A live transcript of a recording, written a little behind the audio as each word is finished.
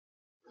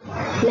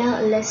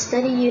Now let's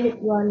study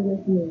Unit 1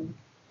 with me.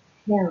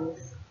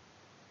 Health.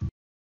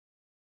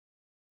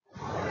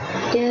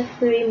 There are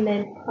three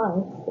main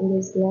parts in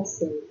this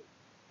lesson.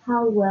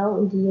 How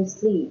well do you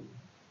sleep?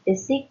 The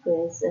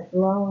secrets of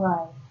long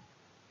life,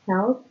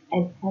 health,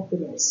 and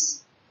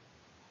happiness.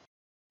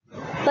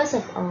 First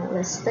of all,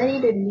 let's study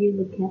the new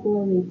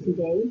vocabulary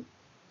today.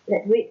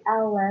 Let's read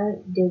out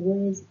loud the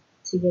words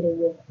together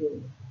with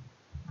me.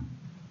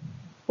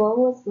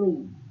 Fall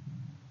asleep.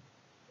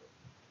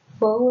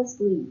 Fall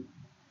asleep.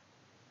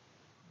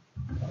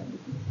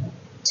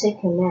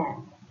 Take a nap.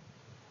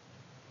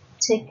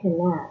 Take a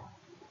nap.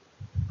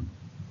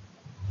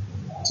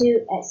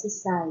 Do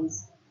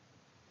exercise.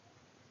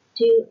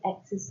 Do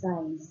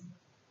exercise.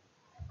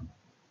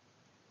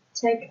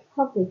 Take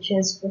public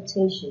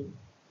transportation.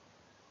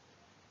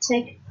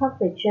 Take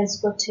public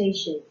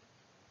transportation.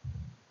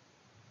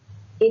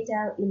 Eat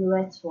out in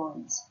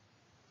restaurants.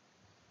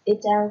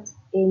 Eat out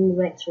in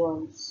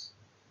restaurants.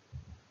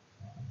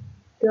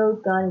 Go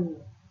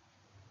gardening.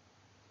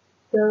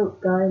 Go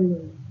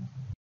gardening.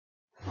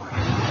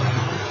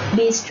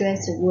 Be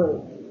stressed at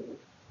work.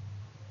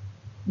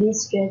 Be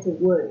stressed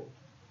at work.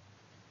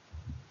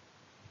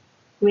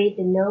 Read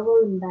the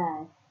novel in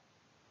bed.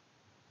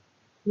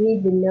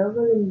 Read the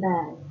novel in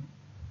bed.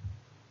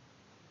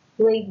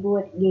 Play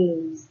board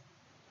games.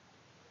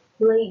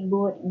 Play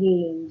board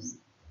games.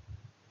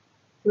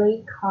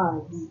 Play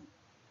cards.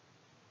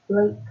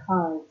 Play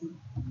cards.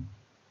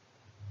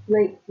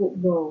 Play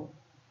football.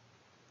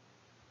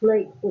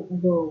 Play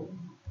football.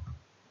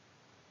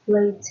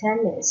 Play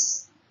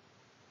tennis.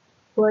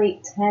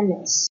 Play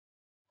tennis.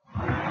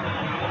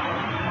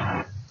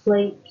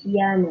 Play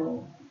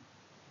piano.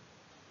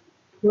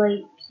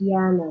 Play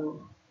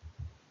piano.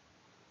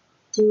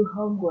 Do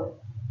homework.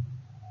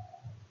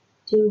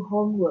 Do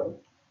homework.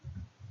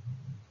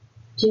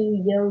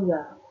 Do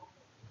yoga.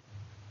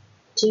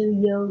 Do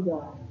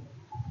yoga.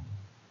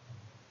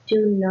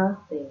 Do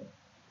nothing.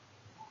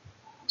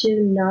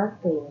 Do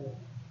nothing.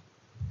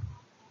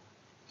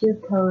 Do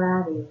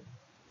karate.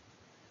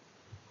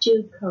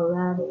 Do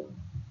karate.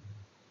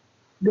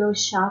 Go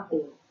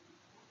shopping.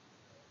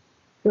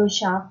 Go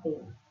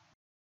shopping.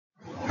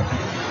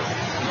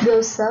 Go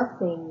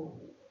surfing.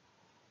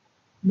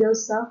 Go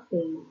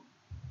surfing.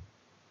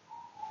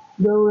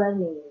 Go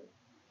running.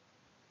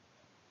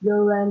 Go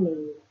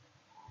running.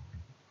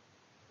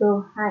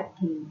 Go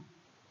hiking.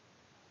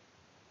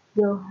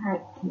 Go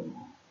hiking.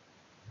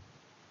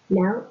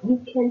 Now you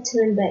can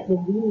turn back the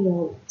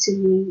video to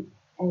read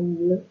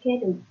and look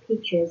at the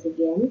pictures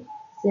again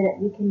so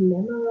that you can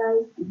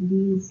memorize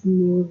these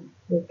new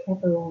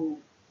vocabulary.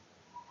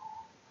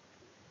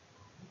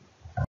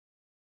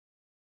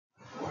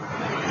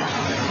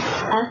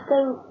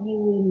 After you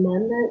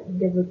remember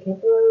the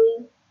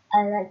vocabulary,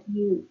 I'd like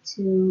you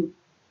to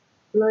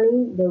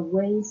learn the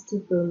ways to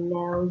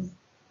pronounce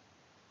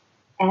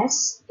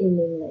S in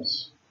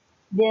English.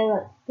 There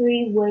are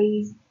three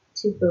ways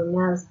to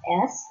pronounce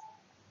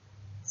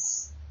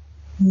S,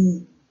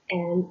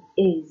 and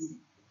is.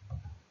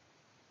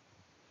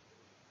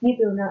 You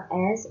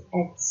pronounce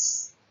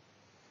S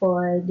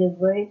for the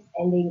words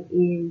ending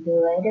in the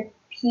letter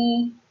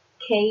P,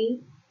 K,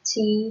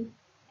 T,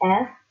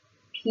 F,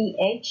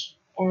 PH,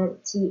 and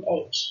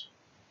TH.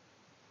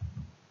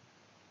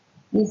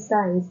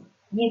 Besides,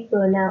 you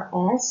pronounce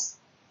S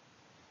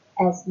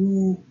as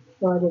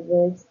for the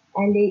words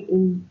ending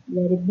in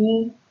letter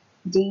B,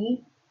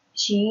 D,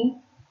 G,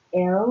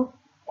 L,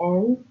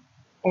 M,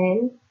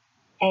 N,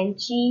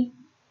 NG,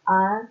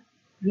 R,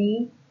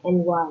 V,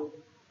 and Y.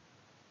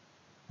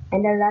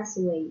 And the last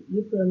way,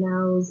 you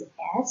pronounce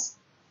S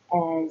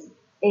as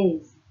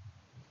is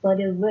for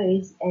the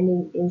words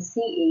ending in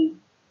CE,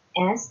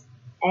 S,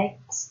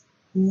 X,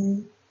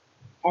 E,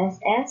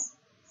 SS,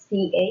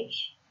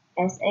 CH,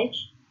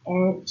 SH,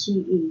 and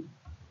GE.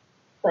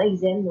 For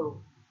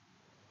example,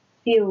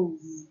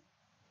 feels,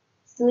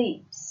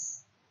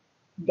 sleeps,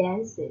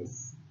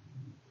 dances.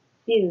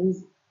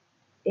 Feels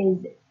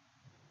is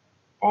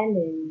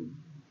ending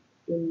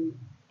in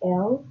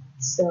L,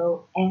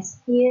 so S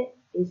here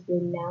is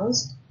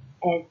pronounced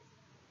as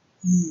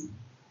Z.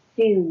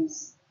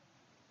 Feels,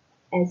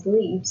 and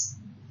sleeps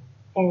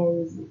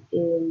ends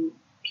in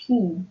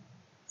P,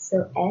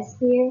 so S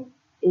here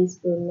is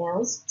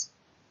pronounced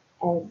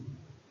as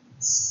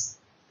S.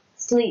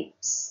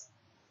 Sleeps,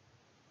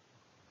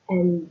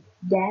 and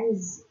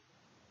dance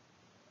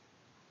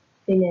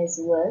finish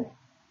with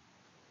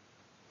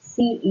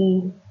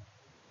CE.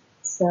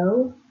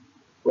 So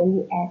when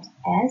you add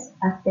S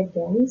after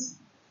dance,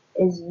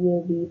 it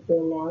will be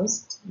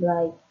pronounced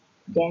like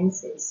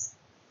dances.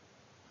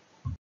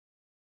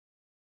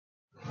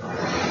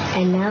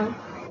 And now,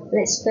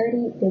 let's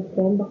study the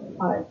grammar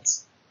part.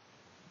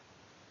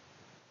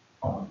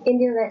 In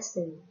the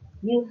lesson,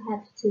 you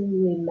have to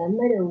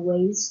remember the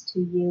ways to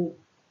use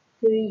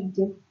three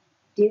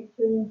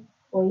different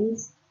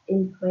points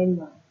in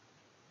grammar.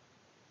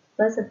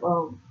 First of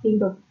all,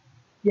 think of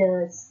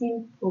the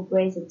simple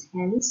present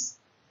tense.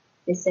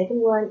 The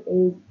second one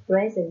is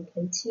present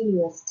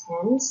continuous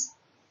tense.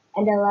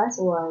 And the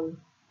last one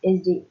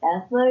is the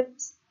adverb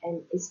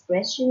and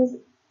expressions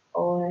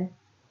or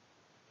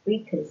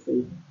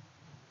frequency.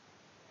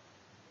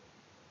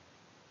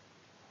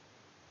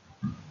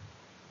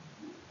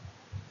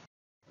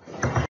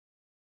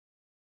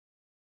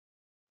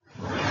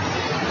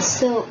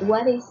 So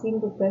what is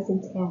simple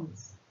present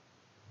tense?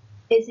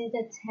 Is it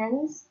a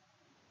tense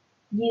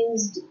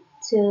used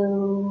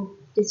to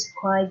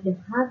describe the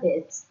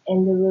habits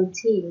and the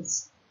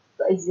routines?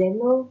 For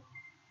example,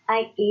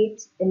 I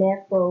eat an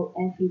apple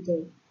every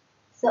day.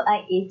 So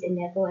I eat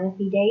an apple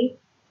every day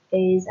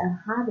is a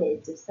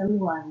habit of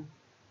someone.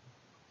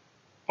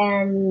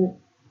 And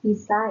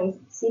besides,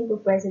 simple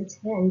present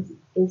tense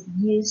is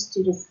used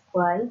to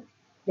describe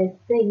the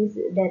things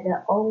that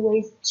are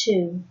always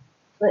true.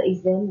 For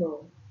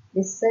example,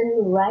 the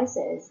sun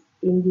rises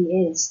in the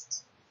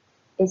east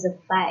is a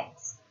fact.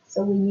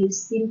 So we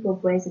use simple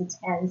present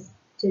tense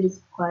to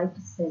describe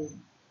the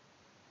sun.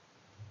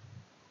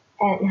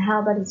 And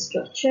how about the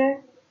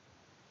structure?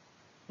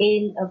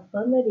 In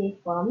affirmative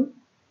form,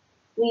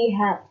 we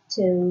have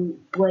two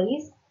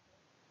ways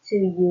to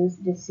use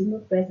the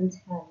simple present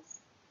tense.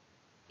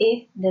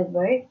 If the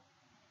verb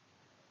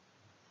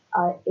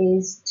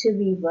is to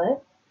be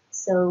verb,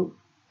 so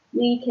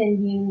we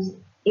can use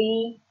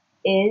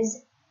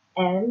is,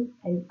 am,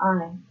 and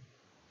are.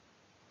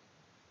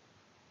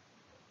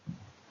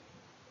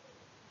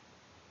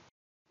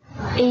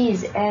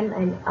 Is, am,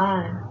 and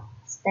are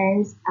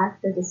stands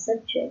after the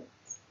subject.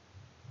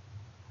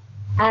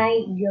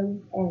 I go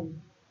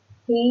am.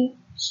 He,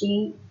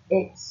 she,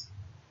 it.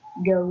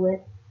 Go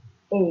with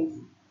is.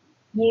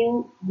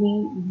 You,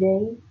 we,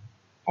 they,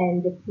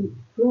 and the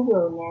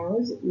plural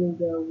nouns will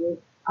go with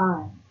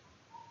are.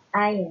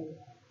 I am.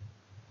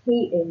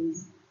 He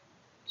is.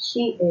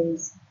 She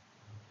is.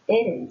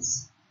 It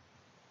is.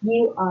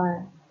 You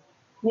are.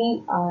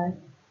 We are.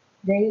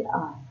 They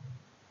are.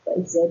 For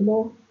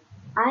example,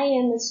 I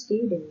am a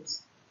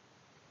student.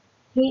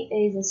 He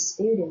is a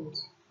student.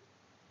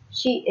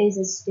 She is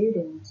a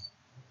student.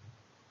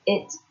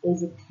 It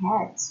is a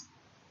cat.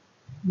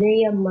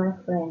 They are my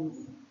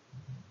friends.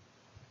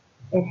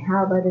 And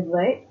how about the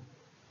verb?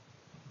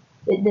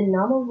 With the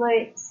normal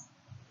verbs,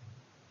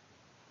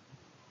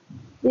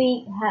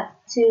 we have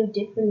two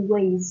different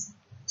ways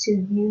to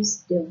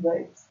use the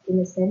verbs in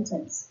a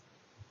sentence.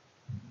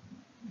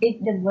 If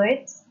the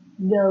verbs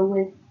go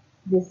with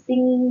the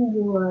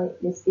singular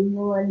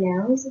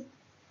nouns,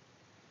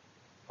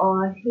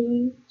 or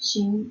he,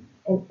 she,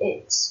 and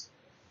it,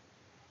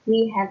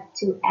 we have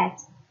to add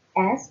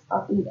s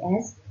or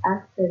es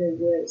after the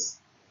words.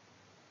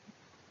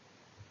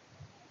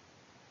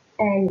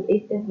 And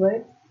if the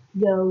verbs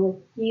go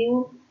with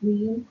you,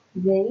 we,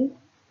 they,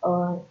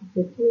 or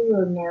the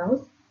plural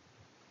nouns,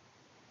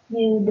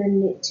 you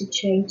don't need to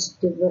change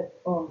the verb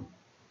form.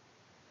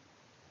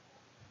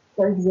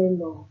 For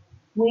example,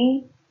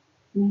 we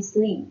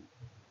sleep.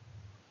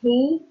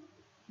 He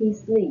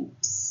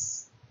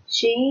sleeps.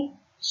 She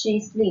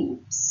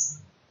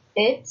sleeps.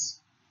 It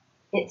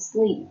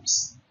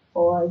sleeps.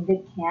 Or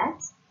the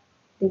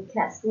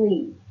cat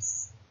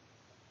sleeps.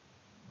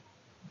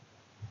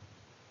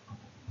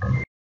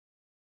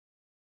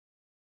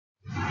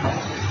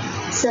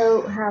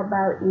 So how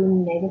about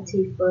in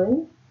negative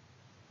form?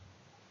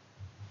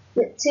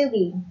 With to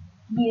be,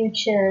 you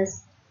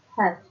just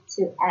have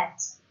to add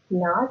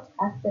not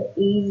after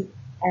is,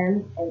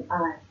 am, and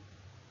are.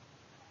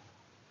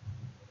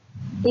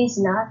 Is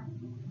not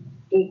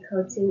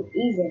equal to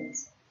isn't.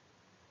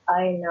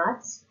 Are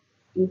not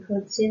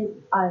equal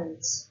to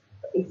aren't.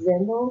 For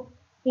example,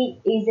 he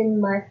isn't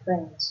my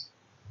friend.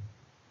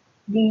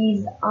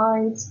 These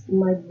aren't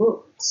my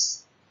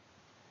books.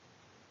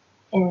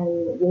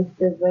 And with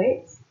the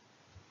verbs,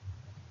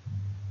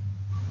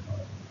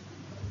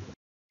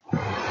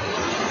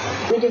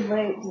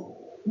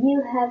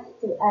 you have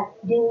to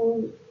add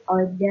do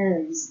or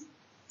does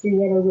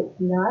together with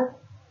not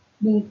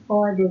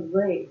before the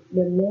verb,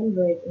 the main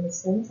verb in a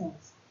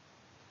sentence.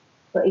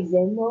 For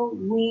example,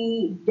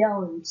 we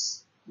don't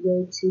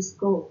go to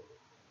school.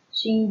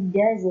 She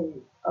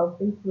doesn't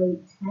often play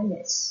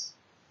tennis.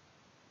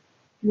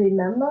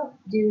 Remember,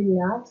 do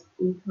not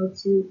equal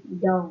to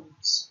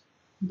don't.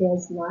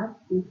 Does not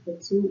equal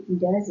to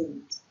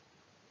doesn't.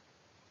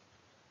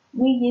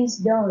 We use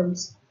don't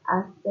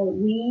after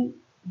we,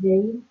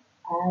 they,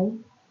 I,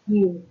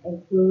 you,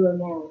 and plural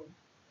noun.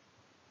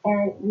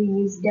 And we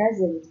use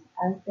doesn't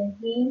after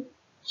he,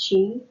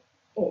 she,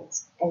 it,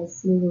 and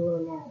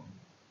singular noun.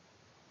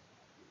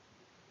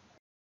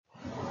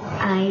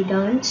 I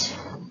don't,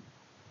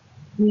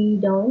 we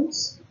don't,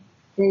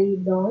 they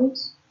don't,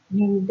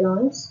 you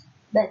don't,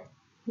 but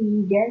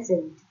he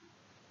doesn't,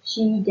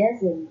 she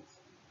doesn't,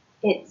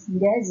 it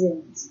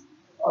doesn't,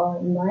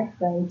 or my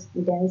friend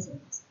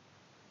doesn't.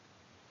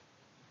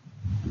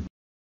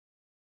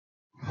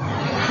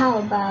 How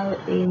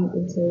about in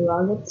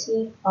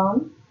interrogative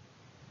form?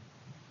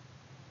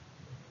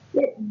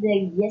 With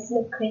the yes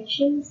no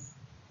questions,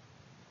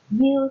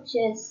 you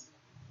just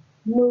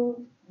move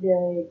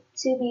the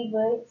to be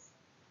verbs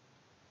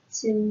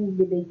to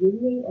the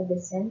beginning of the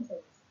sentence.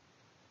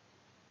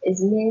 It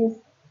means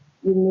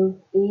you move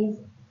is,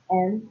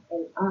 am,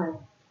 and are,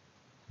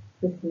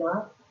 with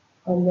not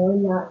or no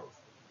not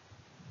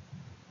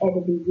at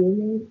the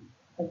beginning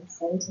of the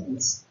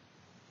sentence.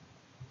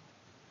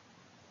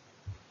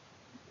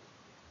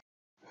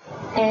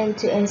 And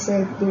to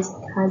answer this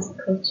kind of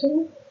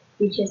question,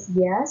 you just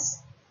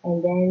yes,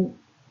 and then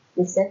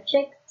the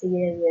subject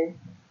together with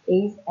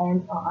is,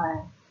 am, or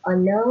are. Or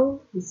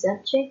no, the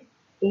subject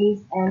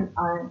is, am,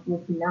 are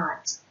with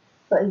not.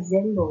 For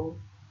example,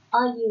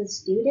 are you a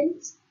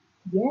student?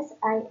 Yes,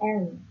 I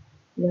am.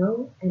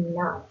 No, I'm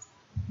not.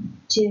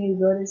 Do you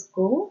go to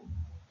school?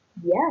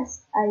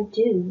 Yes, I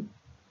do.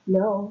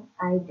 No,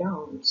 I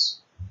don't.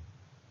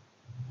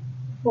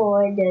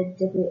 For the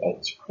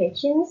WH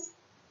questions,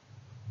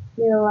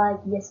 they're like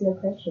yes no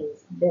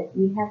questions, but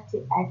we have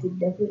to add the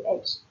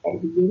WH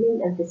at the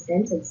beginning of the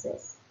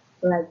sentences,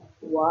 like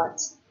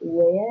what,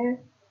 where,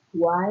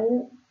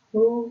 why,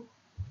 who,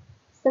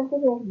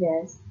 something like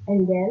this,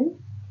 and then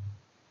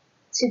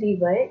to be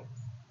verb,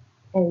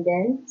 and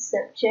then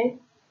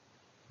subject,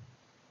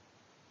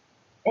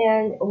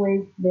 and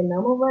with the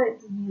normal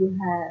verbs we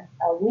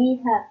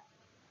have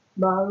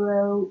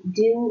borrow,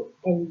 do,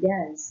 and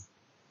does.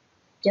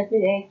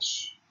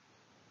 WH,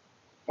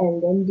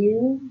 and then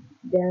do,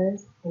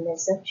 does, and then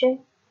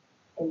subject,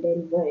 and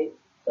then verb.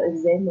 For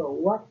example,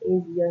 what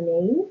is your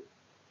name?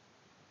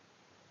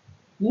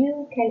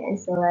 You can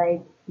answer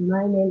like,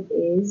 my name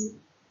is.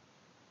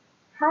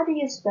 How do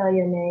you spell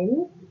your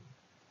name?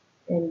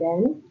 And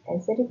then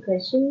answer the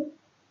question.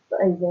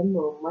 For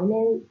example, my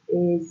name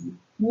is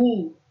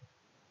Yi,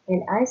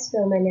 and I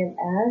spell my name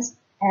as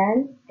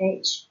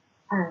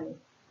N-H-I.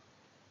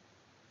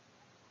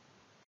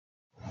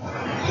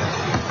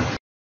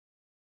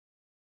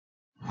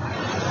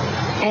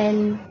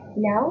 And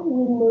now we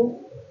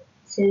move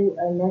to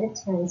another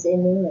tense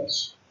in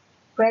English,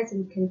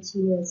 present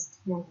continuous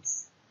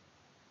tense.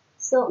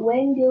 So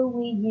when do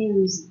we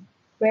use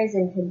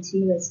present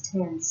continuous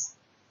tense?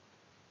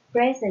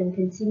 Present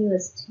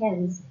continuous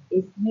tense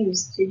is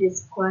used to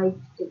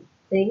describe the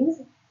things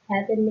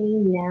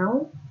happening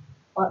now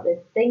or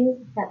the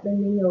things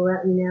happening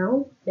around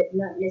now, but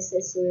not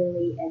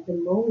necessarily at the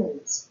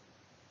moment.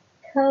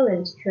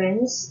 Current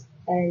trends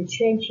and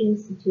changing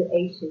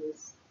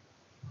situations.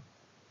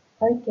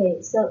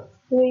 Okay, so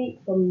three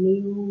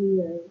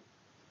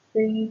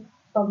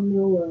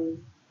formulas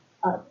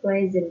of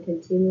present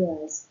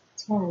continuous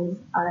tense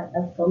are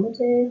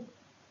affirmative,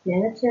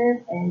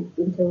 negative, and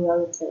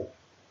interrogative.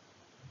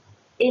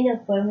 In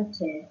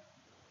affirmative,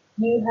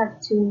 you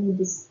have to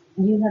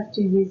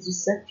use the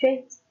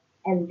subject,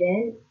 and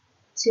then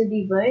to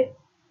be verb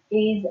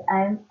is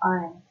am,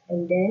 are,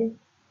 and then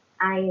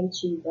ing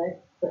verb.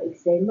 For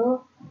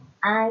example,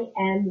 I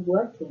am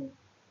working.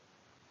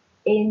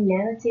 In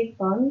negative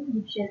form,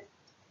 you just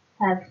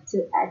have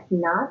to add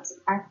not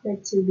after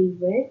to be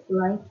verb,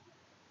 like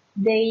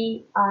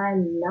they are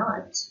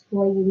not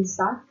playing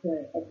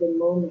soccer at the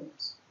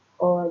moment,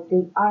 or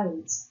they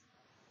aren't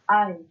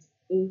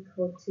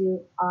equal to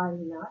are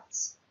not.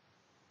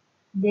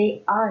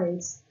 They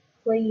aren't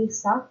playing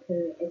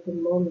soccer at the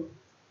moment.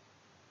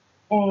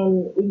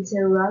 And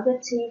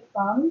interrogative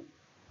form,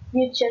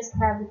 you just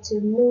have to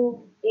move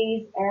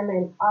is, am,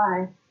 and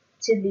are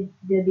to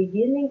the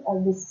beginning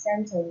of the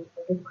sentence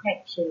of the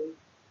question.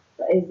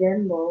 For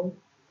example,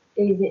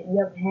 is it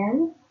your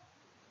pen?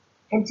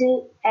 And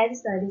to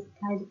answer this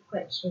kind of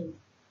question,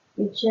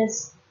 you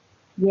just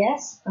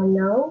yes or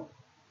no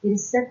with the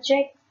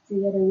subject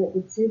together with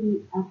the to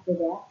be after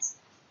that.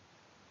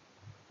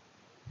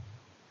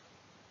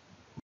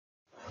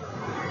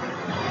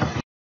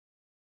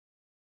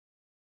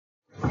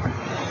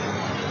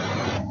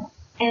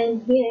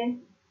 And here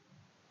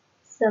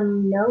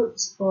some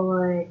notes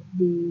for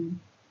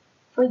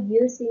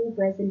using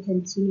present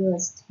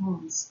continuous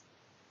tense.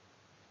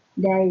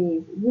 That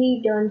is,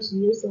 we don't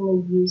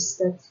usually use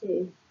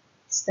stative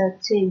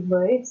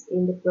verbs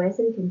in the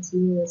present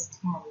continuous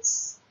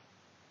tense.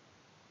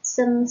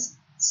 Some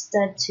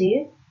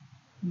stative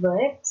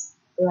verbs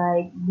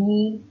like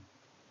be,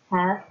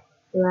 have,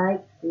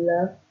 like,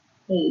 love,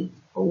 hate,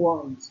 or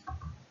want.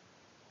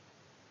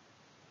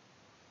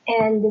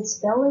 And the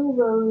spelling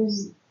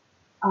rules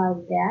are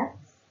that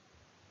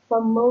for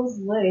most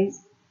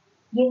words,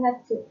 you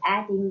have to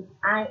add in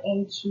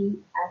ing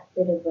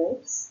after the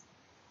verbs.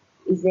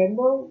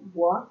 Example,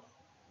 walk,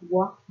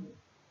 walking.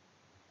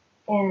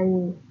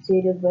 And to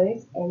the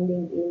verbs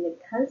ending in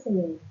a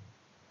consonant,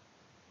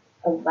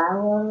 a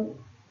vowel,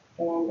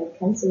 and a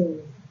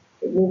consonant.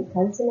 It means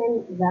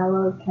consonant,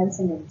 vowel,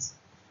 consonant.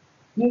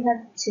 You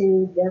have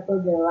to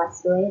double the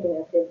last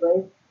letter of the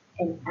verb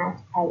and add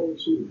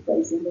ing. For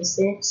example,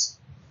 sit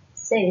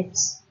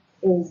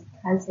is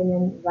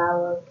consonant,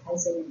 vowel,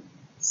 consonant.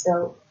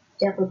 So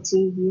double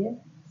T here,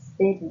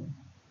 sitting.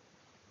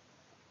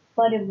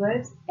 For the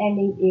verbs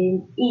ending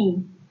in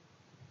E,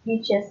 you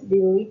just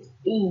delete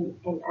E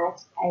and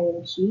add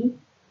ing.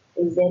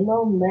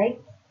 Example,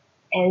 make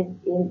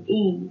ends in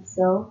E,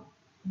 so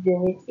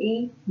delete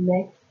E,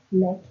 make,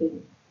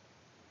 making.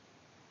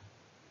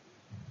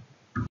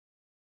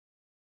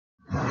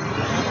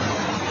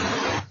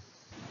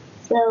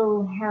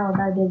 So how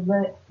about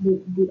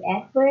the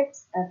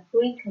adverbs of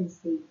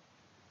frequency?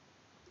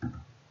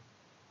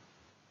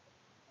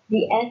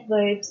 The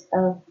adverbs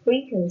of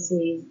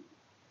frequency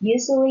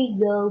usually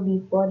go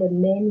before the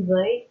main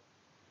verb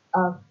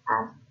or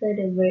after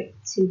the verb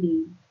to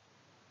be.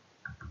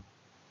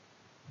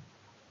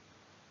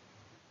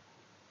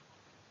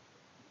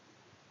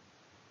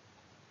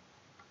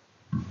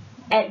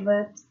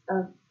 Adverbs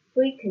of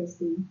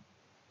frequency.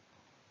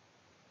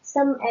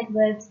 Some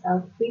adverbs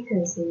of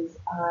frequencies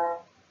are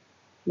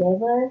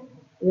never,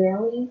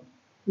 rarely,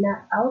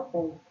 not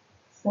often,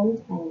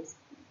 sometimes,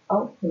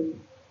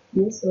 often,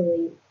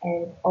 usually,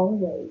 and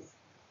always.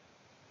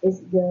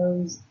 It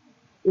goes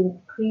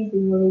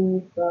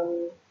increasingly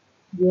from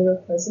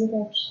 0%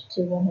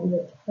 to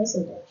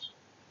 100%.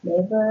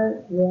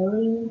 Never,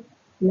 rarely,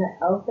 not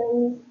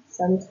often,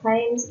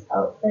 sometimes,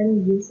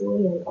 often,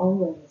 usually, and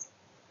always.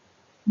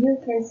 You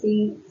can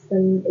see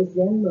some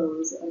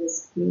examples on the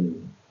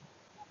screen.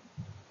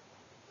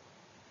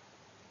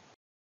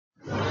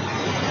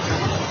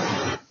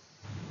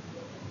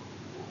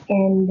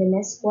 And the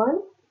next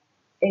one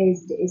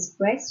is the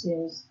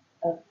expressions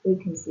of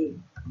frequency.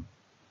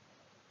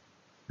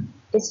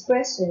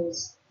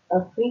 Expressions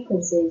of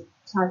frequency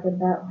talk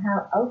about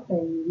how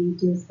often we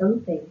do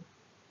something.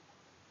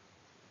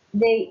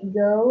 They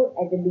go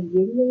at the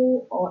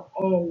beginning or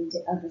end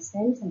of a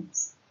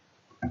sentence.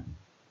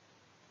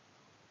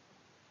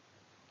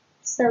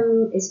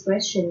 Some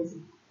expressions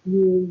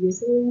you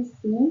usually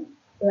see,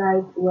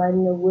 like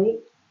once a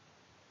week,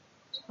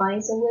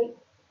 twice a week,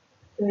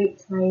 3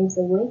 times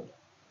a week,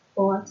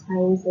 4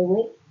 times a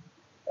week.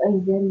 For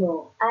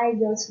example, I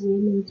go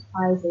swimming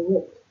twice a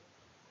week.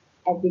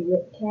 At the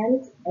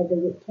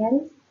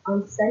weekend,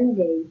 on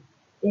Sunday,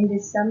 in the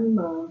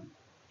summer,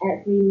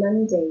 every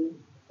Monday.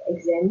 For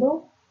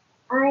example,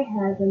 I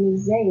have an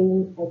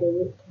exam at the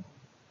weekend.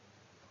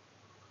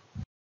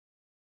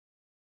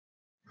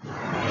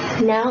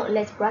 Now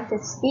let's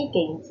practice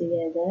speaking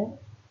together.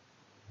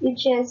 You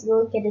just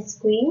look at the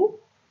screen.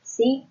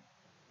 See,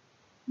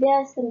 there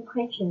are some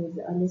questions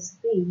on the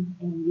screen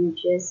and you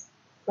just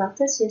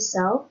practice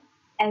yourself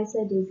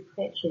answer these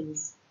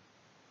questions.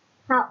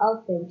 How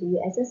often do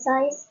you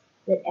exercise?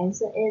 The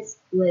answer is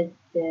with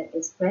the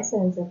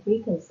expressions of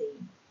frequency.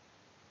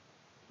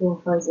 Well,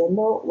 for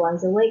example,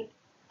 once a week.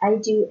 I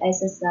do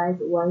exercise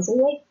once a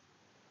week.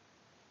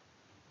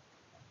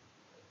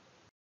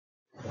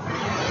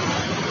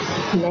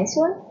 Next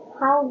one,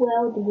 how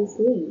well do you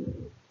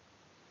sleep?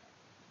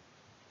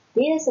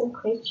 There are some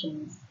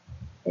questions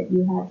that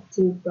you have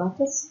to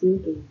practice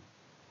speaking.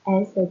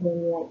 Answer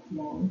them right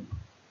now.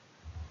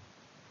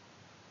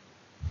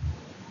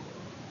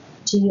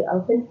 Do you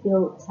often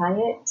feel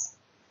tired?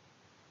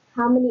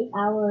 How many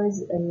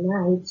hours a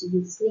night do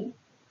you sleep?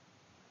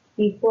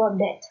 Before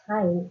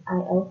bedtime, I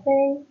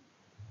often.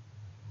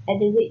 At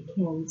the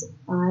weekend,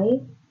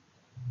 I.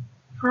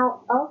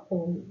 How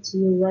often do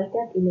you wake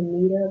up in the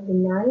middle of the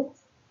night?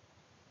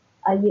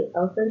 Are you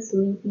often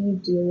sleepy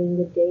during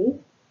the day?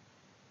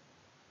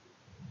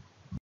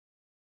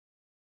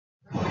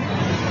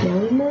 Now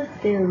we move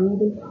to the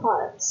reading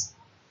part.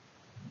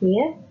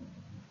 Here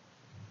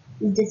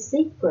is the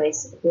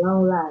secrets of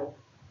long life.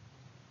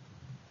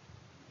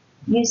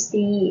 You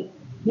see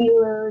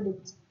below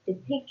the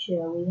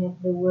picture we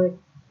have the word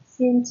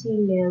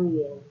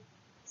centenarian.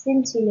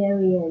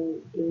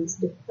 Centenarian is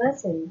the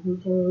person who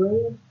can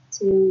live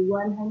to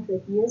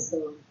 100 years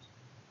old.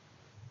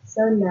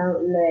 So now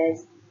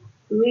let's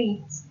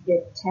read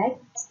the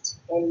text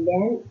and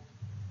then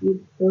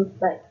you look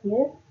back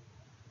here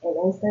and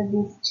answer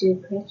these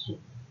two questions.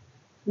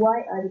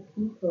 Why are the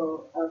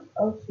people of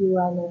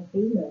Okinawa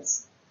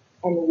famous?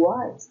 And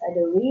what are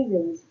the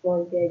reasons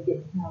for their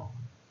good health?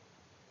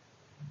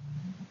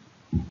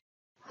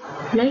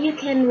 Now you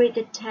can read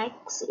the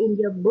text in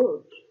your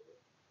book.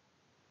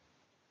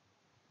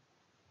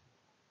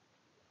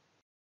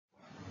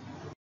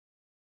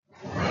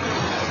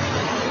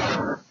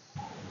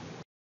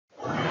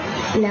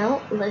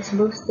 Now let's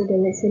move to the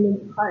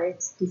listening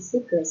part, the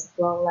secrets of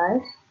long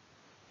life.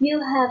 You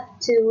have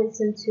to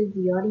listen to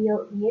the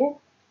audio here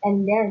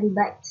and then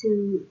back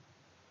to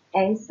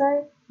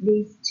answer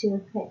these two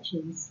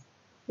questions.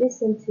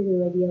 Listen to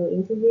the radio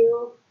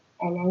interview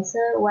and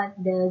answer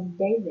what does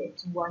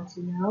David want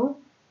to know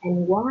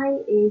and why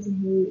is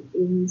he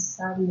in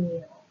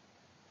Sardinia.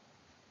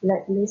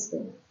 Let's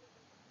listen.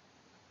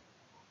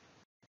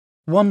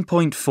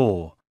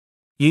 1.4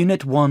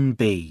 Unit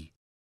 1B.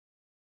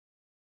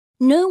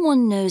 No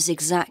one knows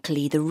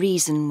exactly the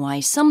reason why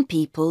some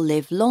people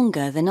live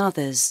longer than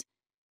others.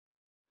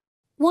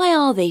 Why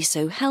are they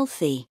so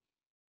healthy?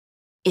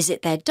 Is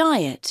it their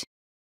diet?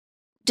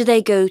 Do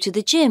they go to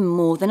the gym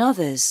more than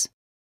others?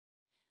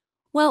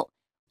 Well,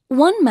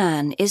 one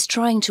man is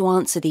trying to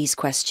answer these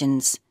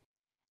questions,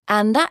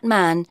 and that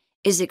man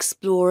is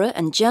explorer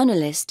and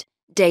journalist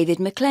David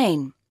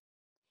McLean.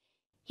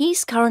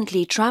 He's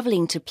currently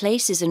travelling to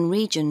places and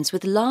regions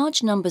with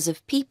large numbers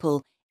of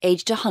people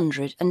aged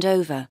 100 and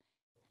over,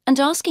 and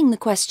asking the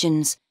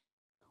questions,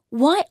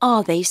 why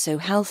are they so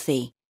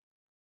healthy?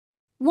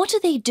 What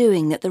are they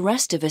doing that the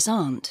rest of us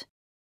aren't?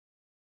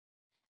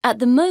 At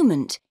the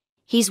moment,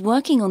 he's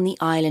working on the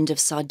island of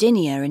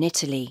Sardinia in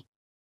Italy,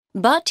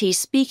 but he's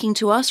speaking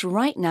to us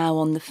right now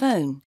on the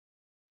phone.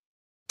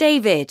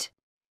 David,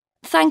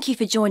 thank you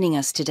for joining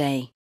us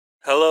today.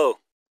 Hello.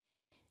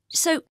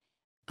 So,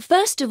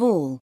 first of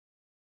all,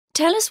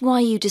 tell us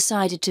why you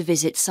decided to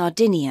visit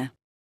Sardinia.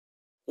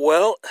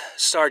 Well,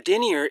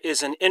 Sardinia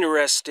is an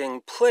interesting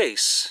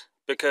place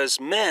because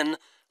men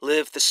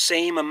live the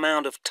same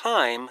amount of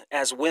time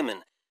as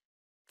women.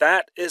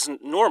 That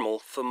isn't normal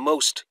for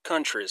most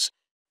countries.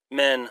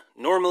 Men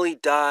normally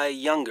die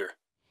younger.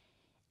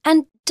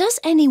 And does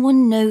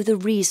anyone know the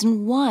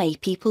reason why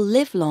people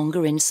live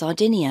longer in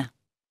Sardinia?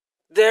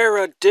 There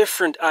are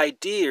different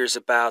ideas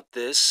about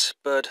this,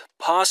 but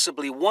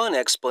possibly one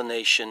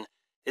explanation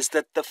is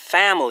that the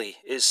family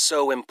is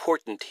so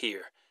important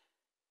here.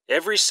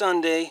 Every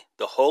Sunday,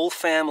 the whole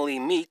family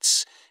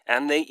meets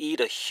and they eat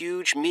a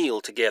huge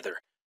meal together.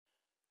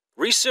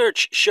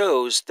 Research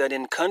shows that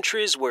in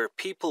countries where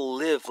people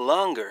live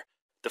longer,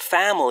 the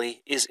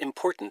family is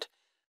important.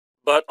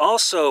 But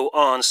also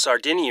on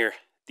Sardinia,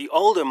 the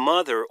older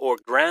mother or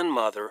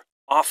grandmother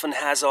often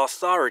has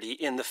authority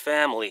in the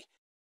family.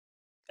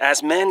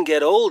 As men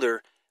get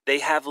older, they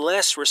have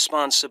less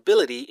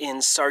responsibility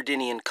in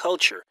Sardinian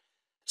culture.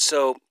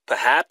 So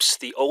perhaps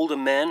the older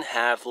men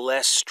have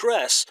less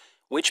stress,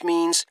 which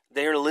means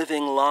they're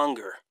living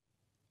longer.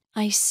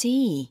 I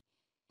see.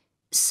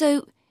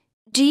 So,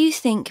 do you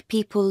think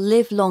people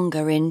live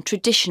longer in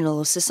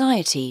traditional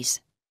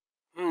societies?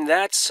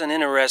 That's an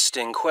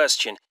interesting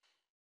question.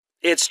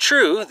 It's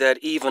true that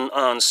even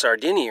on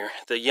Sardinia,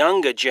 the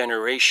younger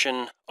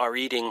generation are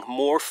eating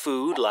more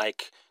food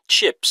like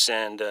chips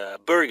and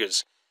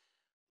burgers.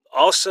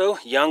 Also,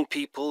 young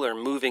people are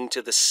moving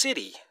to the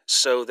city,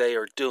 so they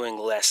are doing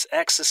less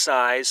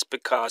exercise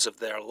because of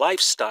their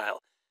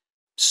lifestyle.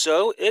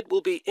 So it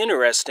will be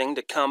interesting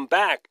to come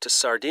back to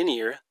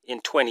Sardinia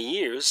in 20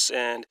 years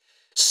and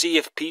see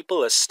if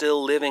people are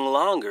still living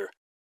longer.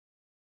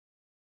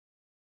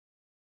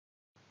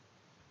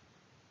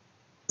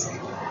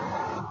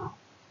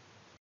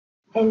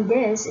 And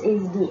this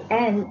is the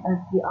end of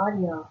the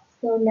audio.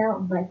 So now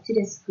back to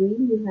the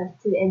screen, you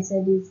have to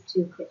answer these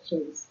two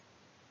questions.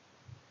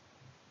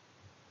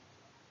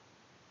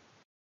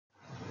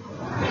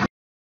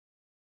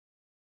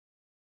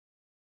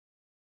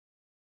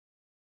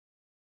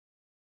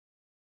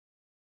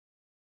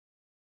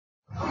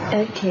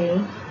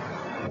 Okay,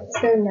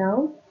 so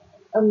now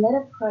a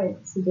meta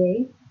part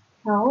today,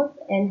 health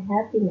and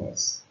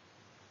happiness.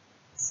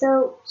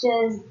 So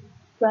just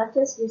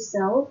practice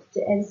yourself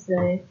to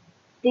answer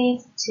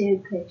these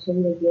two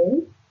questions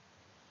again.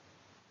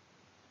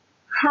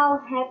 How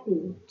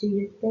happy do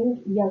you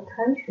think your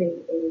country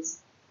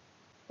is?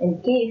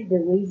 And give the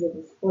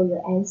reasons for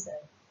your answer.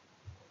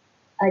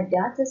 A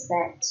data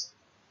set.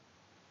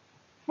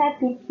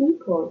 Happy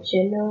people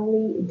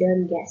generally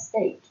don't get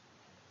sick.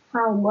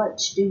 How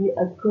much do you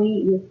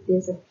agree with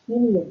this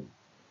opinion?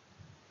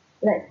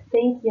 Let's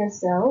think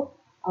yourself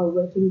a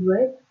working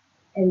word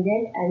and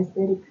then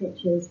answer the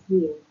questions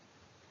here.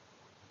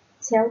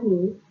 Tell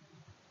me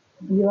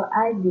your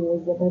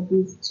ideas about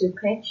these two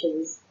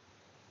questions.